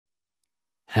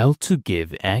How to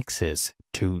give access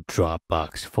to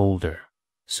Dropbox folder.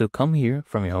 So come here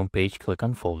from your home page, click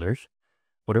on folders.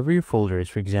 Whatever your folder is,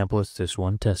 for example, it's this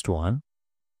one, test one.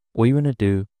 What you want to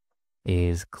do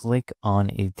is click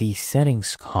on the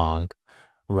settings cog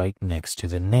right next to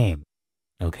the name.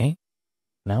 Okay.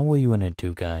 Now what you want to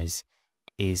do, guys,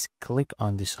 is click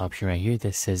on this option right here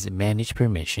that says manage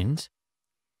permissions.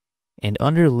 And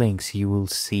under links, you will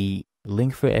see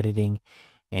link for editing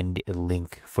and a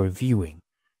link for viewing.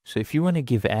 So if you want to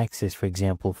give access, for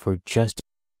example, for just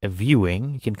a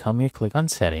viewing, you can come here, click on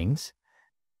settings,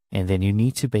 and then you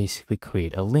need to basically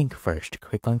create a link first.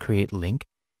 Click on create link,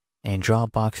 and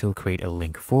Dropbox will create a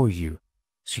link for you.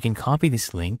 So you can copy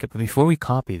this link, but before we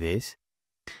copy this,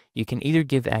 you can either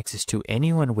give access to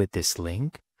anyone with this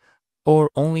link or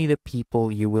only the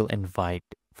people you will invite,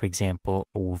 for example,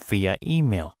 via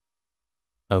email.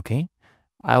 Okay,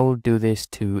 I will do this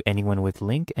to anyone with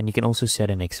link, and you can also set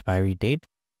an expiry date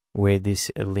where this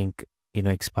link,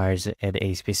 expires at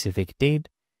a specific date,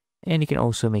 and you can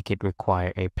also make it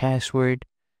require a password.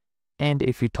 And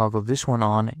if you toggle this one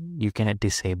on, you can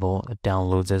disable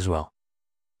downloads as well.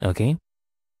 Okay,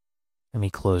 let me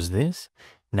close this.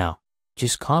 Now,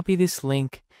 just copy this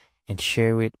link and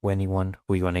share it with anyone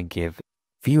who you want to give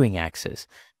viewing access.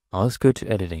 Now let's go to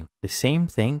editing. The same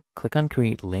thing, click on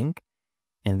create link.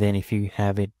 And then if you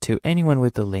have it to anyone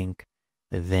with the link,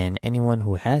 then anyone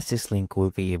who has this link will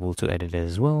be able to edit it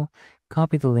as well.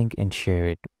 Copy the link and share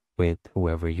it with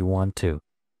whoever you want to.